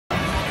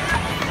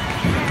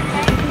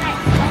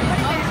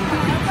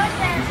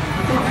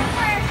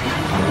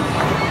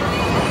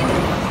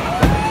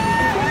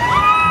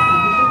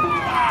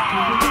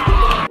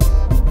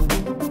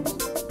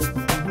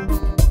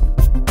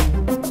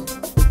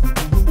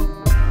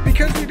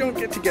Because we don't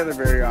get together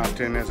very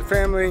often as a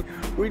family,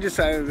 we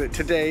decided that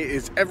today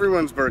is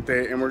everyone's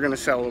birthday and we're gonna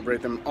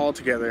celebrate them all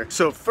together.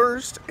 So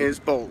first is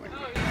bowling.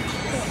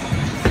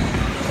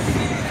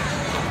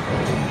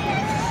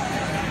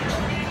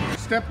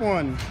 Step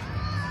 1.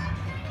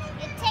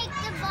 You take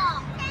the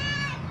ball.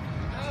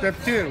 Step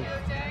 2.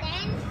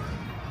 Then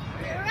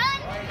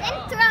run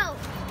and throw.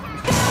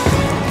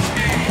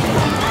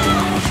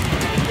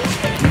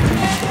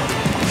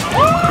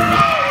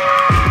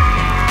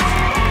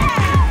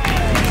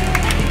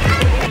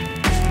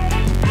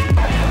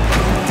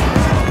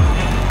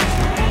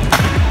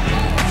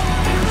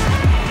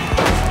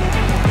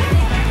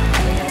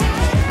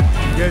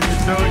 You guys are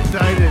so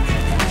excited.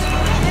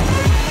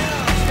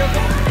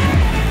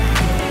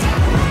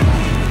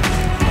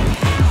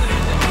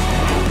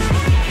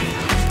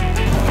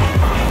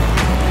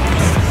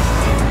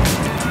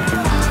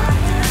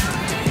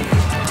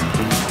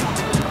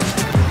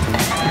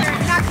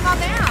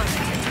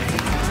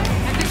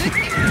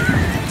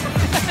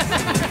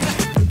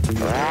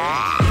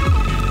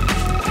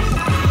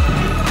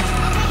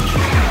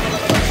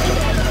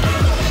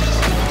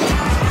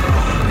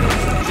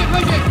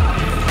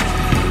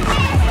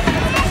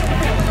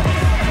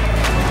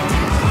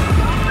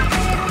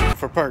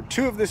 For part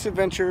 2 of this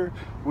adventure,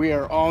 we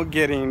are all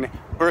getting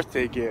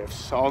birthday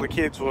gifts. All the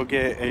kids will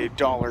get a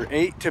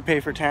 $1.08 to pay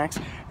for tax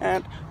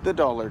at the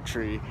Dollar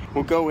Tree.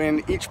 We'll go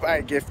in, each buy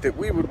a gift that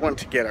we would want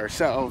to get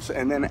ourselves,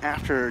 and then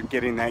after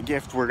getting that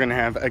gift, we're gonna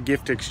have a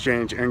gift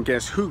exchange and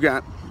guess who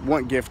got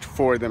what gift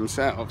for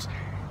themselves.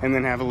 And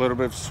then have a little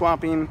bit of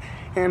swapping,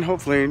 and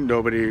hopefully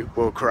nobody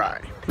will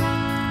cry.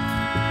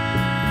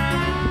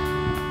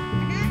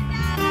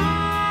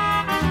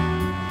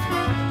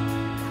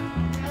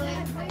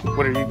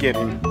 What are you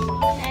getting?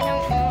 I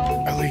don't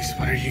know. Elise,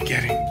 what are you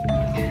getting? I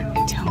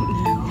don't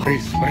know.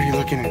 Elise, what are you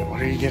looking at?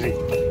 What are you getting?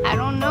 I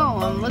don't know.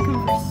 I'm looking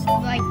for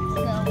like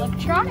the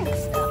electronic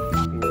stuff.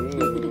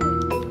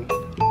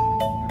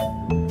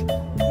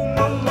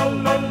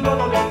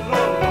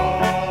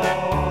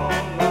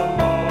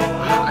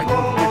 I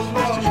don't think you're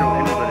supposed to show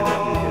anybody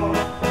what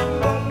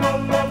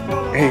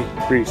you're getting.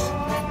 Hey, Reese.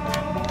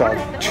 Dog.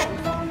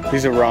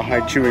 These are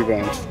rawhide chewy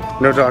bones.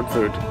 No dog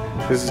food.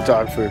 This is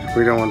dog food.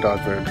 We don't want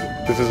dog food.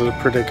 This is a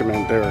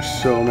predicament. There are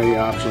so many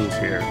options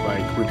here.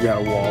 Like, we've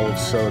got a wall of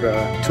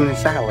soda, tuna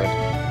salad.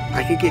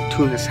 I could get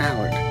tuna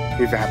salad.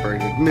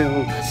 Evaporated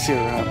milk,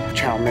 syrup,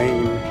 chow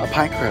mein, a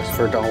pie crust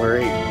for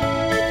 $1.08.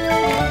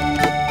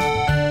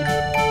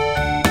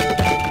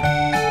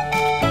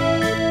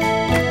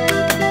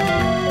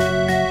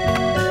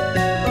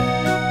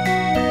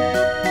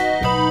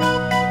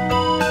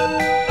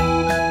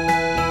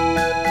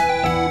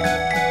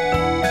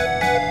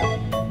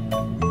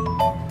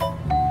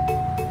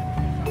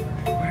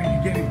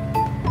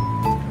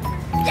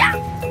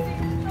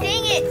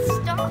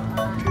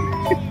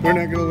 We're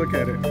not gonna look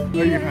at it.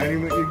 Are you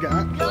hiding what you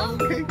got? No.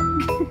 Okay.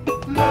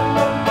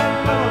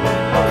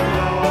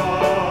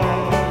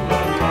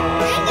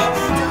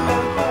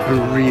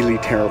 I'm really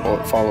terrible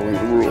at following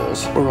the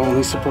rules. We're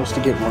only supposed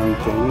to get one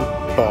thing,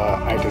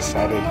 but I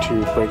decided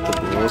to break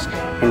the rules.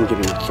 I'm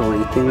getting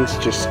 3 things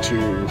just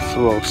to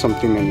throw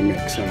something in the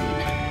mix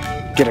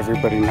and get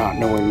everybody not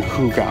knowing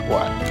who got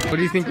what. What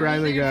do you think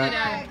Riley got?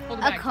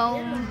 A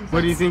comb.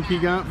 What do you think he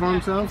got for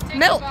himself?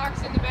 Milk.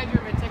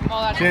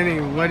 Jenny,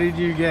 what did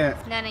you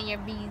get? None of your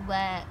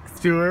beeswax.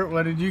 Stuart,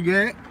 what did you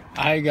get?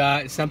 I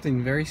got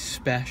something very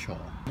special.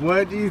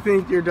 What do you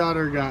think your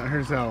daughter got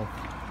herself?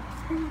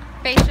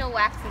 Facial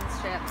waxing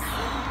strips.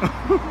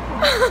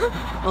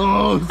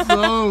 Oh,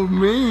 so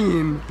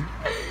mean.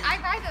 I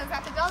buy those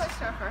at the dollar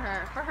store for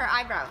her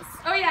eyebrows.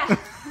 Oh yeah,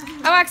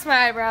 I wax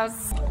my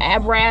eyebrows.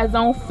 Eyebrows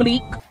on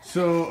fleek.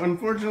 So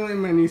unfortunately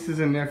my nieces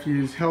and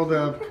nephews held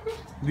up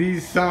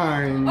these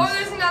signs Oh,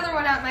 there's another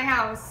one at my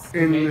house.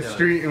 in the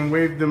street and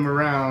waved them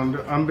around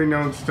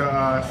unbeknownst to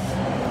us.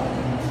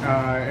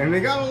 And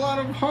they got a lot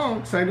of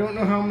honks. I don't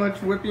know how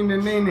much whipping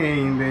and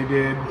nay-naying they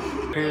did.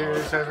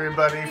 Here's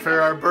everybody for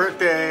our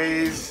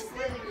birthdays.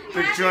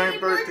 The joint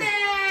birthday.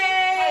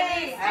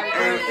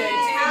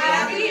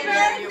 Happy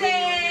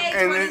birthday!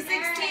 And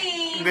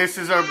 2016. this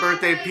is our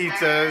birthday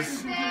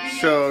pizzas.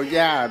 So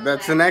yeah,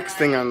 that's the next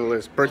thing on the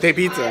list. Birthday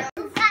pizza.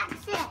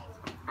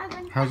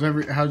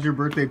 How's your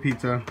birthday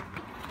pizza?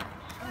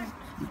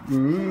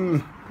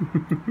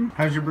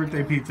 How's your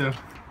birthday pizza?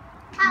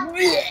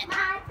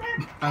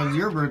 How's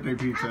your birthday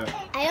pizza?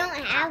 I don't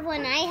have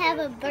one. I have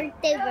a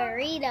birthday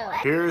burrito.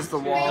 Here's the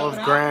wall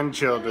of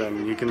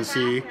grandchildren. You can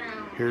see,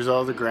 here's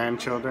all the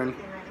grandchildren,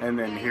 and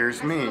then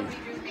here's me.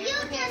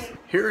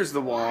 Here's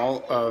the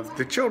wall of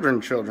the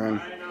children.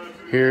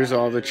 Here's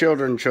all the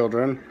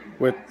children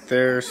with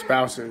their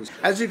spouses.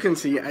 As you can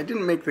see, I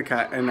didn't make the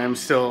cut, and I'm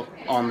still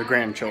on the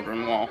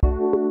grandchildren wall.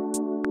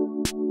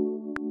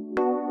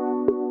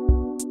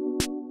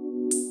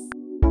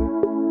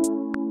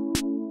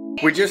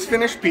 We just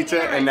finished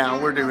pizza, and now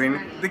we're doing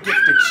the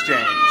gift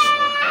exchange.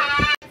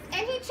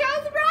 And he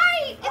chose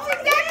right. It's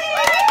exactly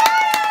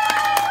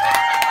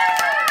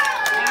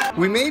what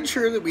We made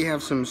sure that we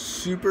have some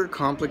super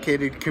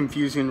complicated,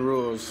 confusing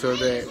rules so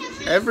that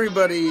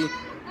everybody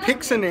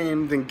picks a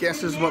name, then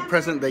guesses what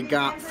present they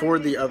got for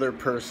the other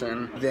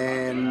person.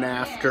 Then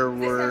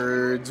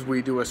afterwards,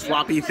 we do a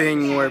sloppy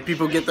thing where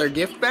people get their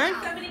gift back.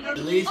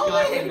 Elise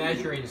got the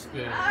measuring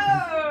spoon.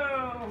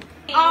 Oh,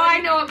 I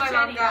know what my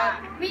mom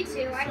got. Me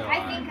too. I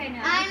think I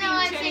know. I know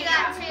what she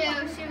got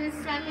too. She was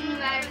talking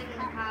about it in the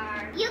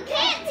car. You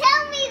can't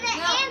tell me the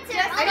answer.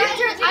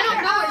 I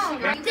don't know what she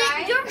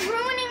got. You're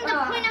ruining the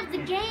point of the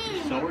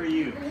game. So are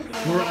you.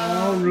 We're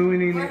all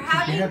ruining it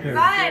together.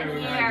 Fun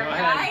here,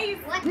 guys.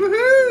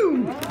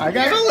 Woohoo! I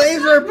got a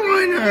laser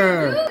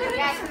pointer!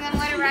 Yeah, so then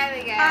what did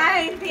Riley get?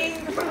 I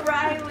think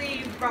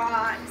Riley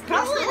brought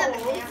Probably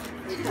the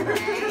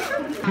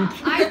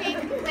I think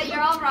that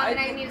you're all wrong and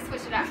I need to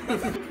switch it up.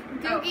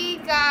 Googie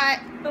got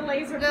the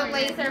laser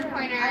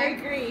pointer. I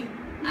agree.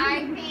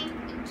 I think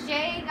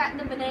Jay got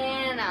the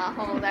banana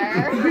holder.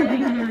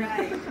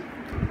 Right.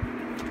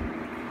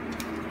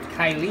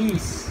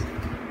 Kylie's.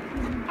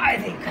 I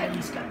think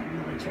Kylie's got the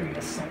military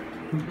assault.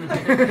 I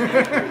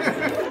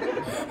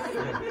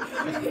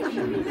think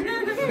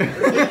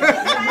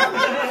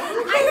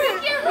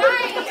you're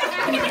right.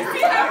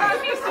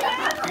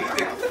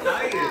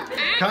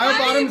 Kyle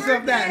bought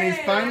himself that, and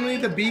he's finally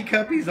the B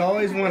cup he's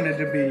always wanted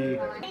to be.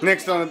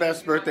 Next on the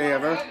best birthday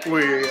ever,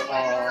 we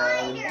are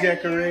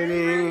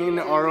decorating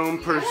our own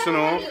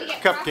personal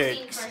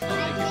cupcakes.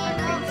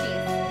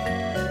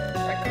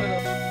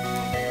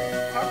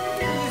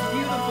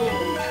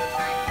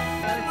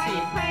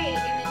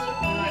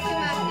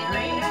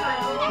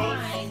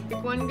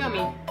 Pick one gummy.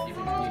 You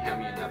have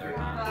me another.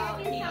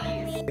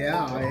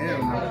 Yeah, I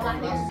am.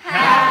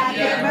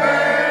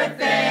 Happy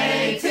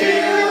birthday to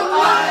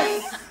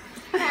us.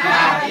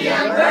 Happy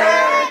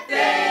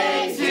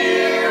birthday to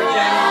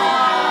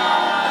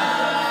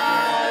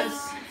us.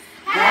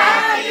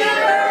 Happy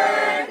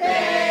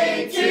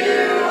birthday to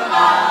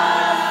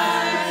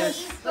us.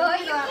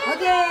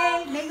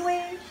 Okay, make a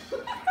wish.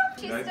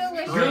 She's still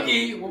wishing.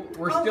 Googie,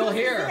 we're still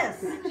here.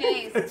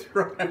 Jace. That's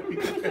right.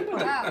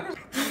 Oh.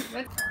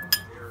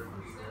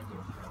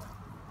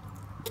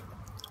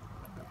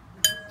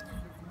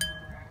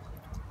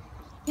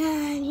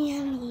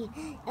 Yummy,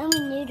 yummy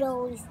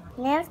noodles.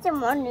 Now some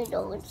more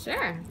noodles.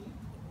 Sure.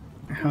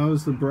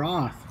 How's the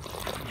broth?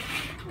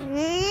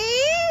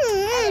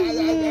 It's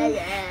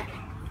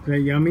Is that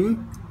yummy?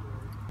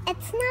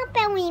 not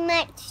very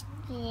much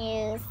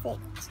juice.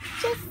 It's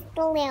just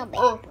a little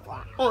bit.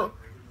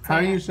 How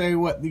do you say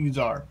what these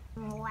are?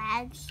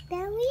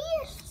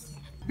 Raspberries.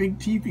 Big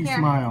teethy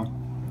smile.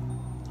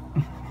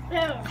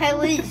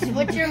 Kylie's,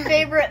 what's your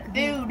favorite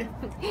food?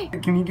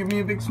 Can you give me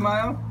a big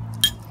smile?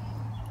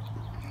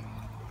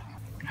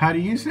 How do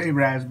you say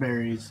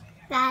raspberries?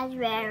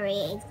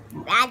 Raspberries.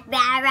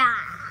 Raspberries.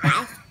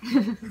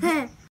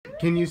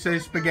 Can you say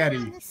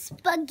spaghetti?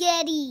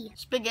 Spaghetti.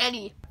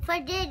 Spaghetti.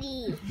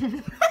 Spaghetti.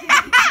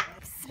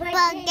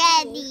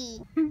 Spaghetti.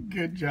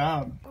 Good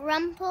job.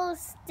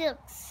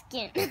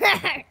 Rumpelstiltskin.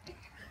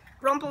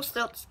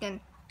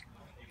 Rumpelstiltskin.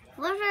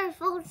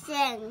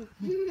 Rumpelstiltskin.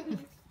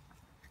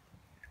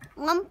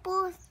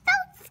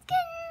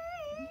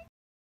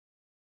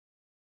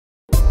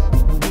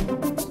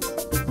 Rumpelstiltskin.